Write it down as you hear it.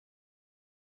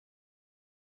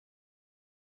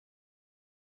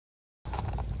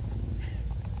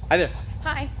Hi there.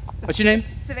 Hi. What's your name?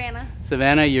 Savannah.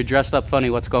 Savannah, you're dressed up funny.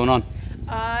 What's going on?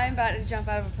 I'm about to jump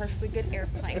out of a perfectly good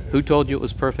airplane. Who told you it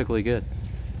was perfectly good?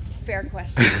 Fair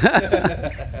question.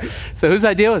 So whose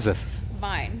idea was this?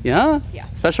 Mine. Yeah? Yeah.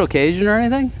 Special occasion or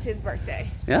anything? It's his birthday.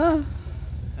 Yeah.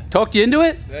 Talked you into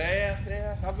it?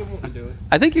 Yeah. I've been wanting to do it.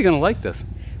 I think you're going to like this.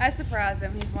 I surprised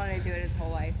him. He's wanted to do it his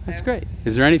whole life. So. That's great.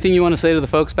 Is there anything you want to say to the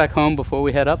folks back home before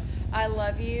we head up? I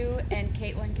love you, and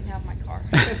Caitlin can have my car.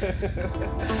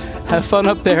 Have fun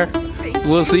up there.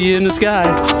 We'll see you in the sky.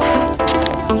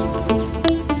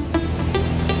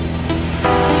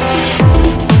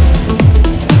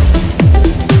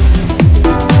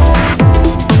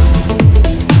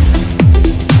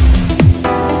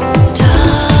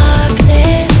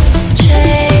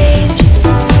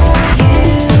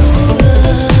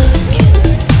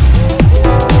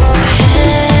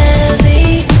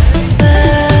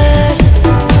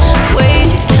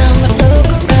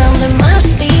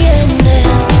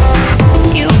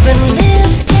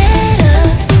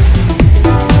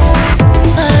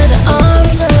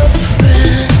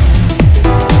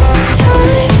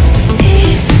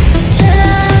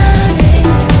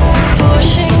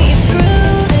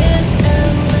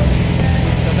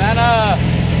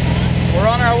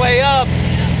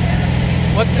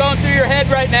 What's going through your head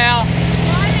right now?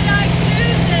 Why did I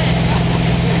choose it?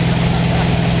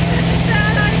 It's a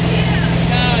bad idea.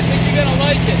 No, I think you're going to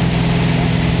like it.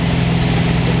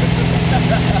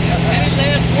 Any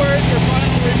last words or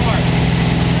final remarks?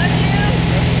 Love you.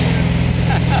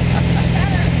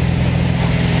 Better.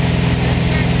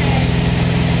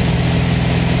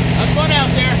 Have fun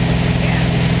out there. Yeah.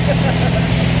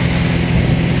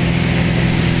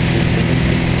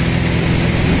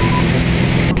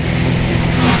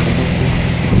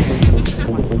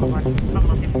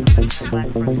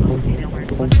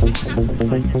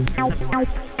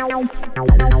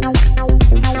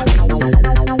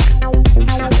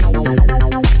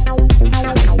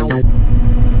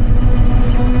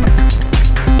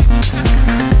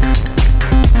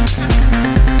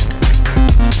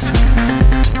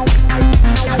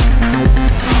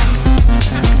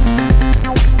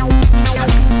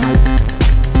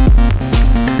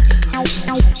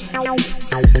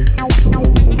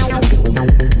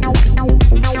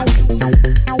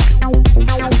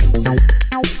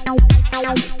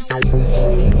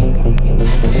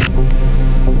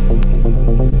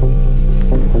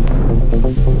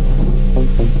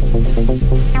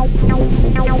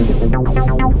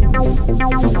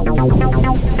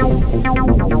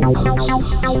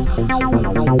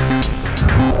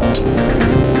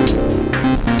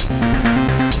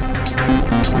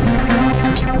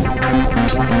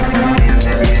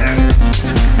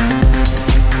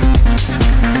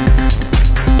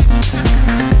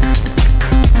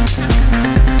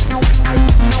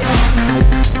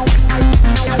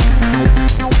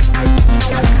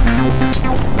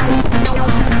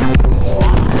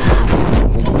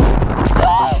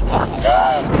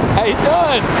 How you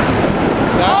doing?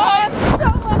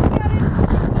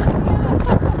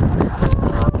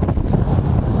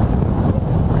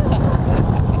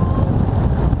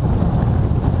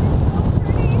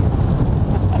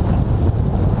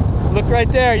 Look right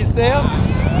there, you see them?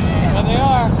 There they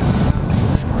are.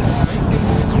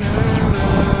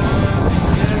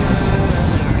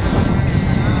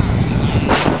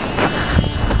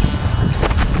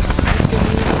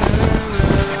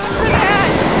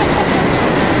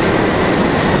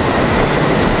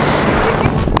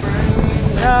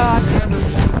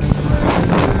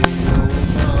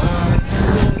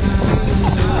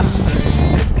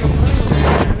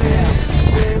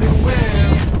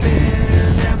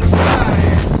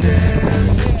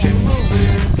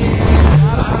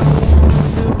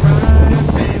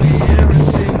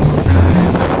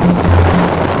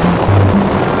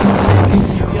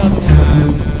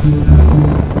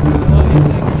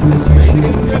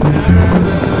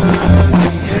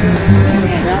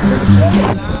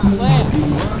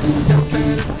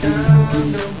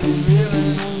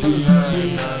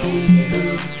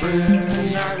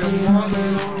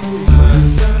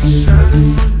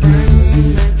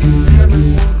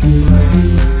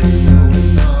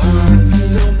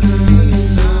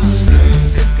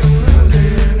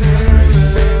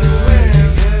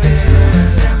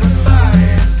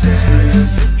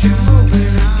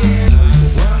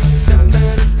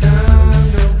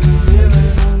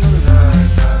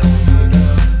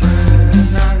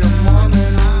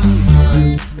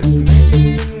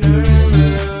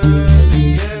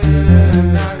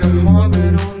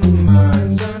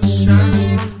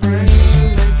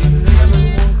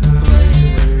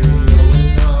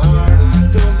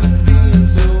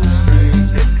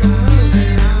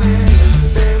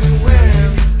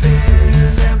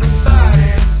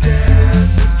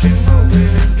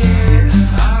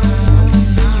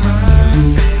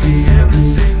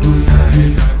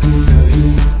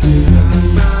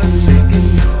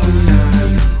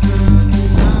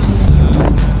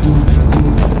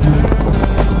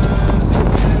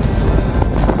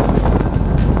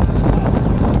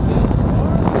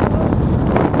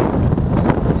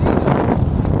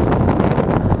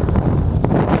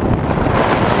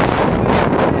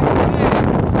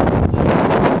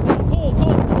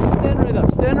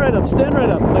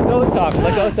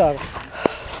 on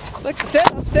top. Look,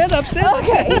 stand up, stand up, stand up.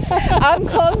 Okay, I'm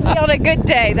clumsy on a good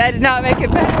day. That did not make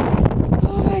it better.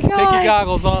 Oh my god. Take your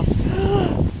goggles off.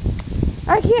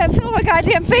 I can't feel my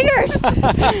goddamn fingers.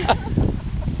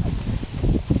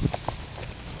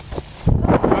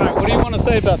 Alright, what do you want to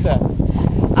say about that?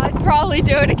 I'd probably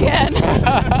do it again.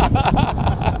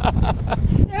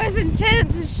 That was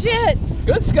intense as shit.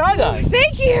 Good skydive.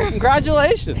 Thank you.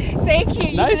 Congratulations. Thank you.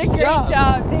 You Nice did a great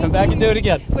job. Thank Come back you. and do it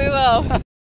again. We will.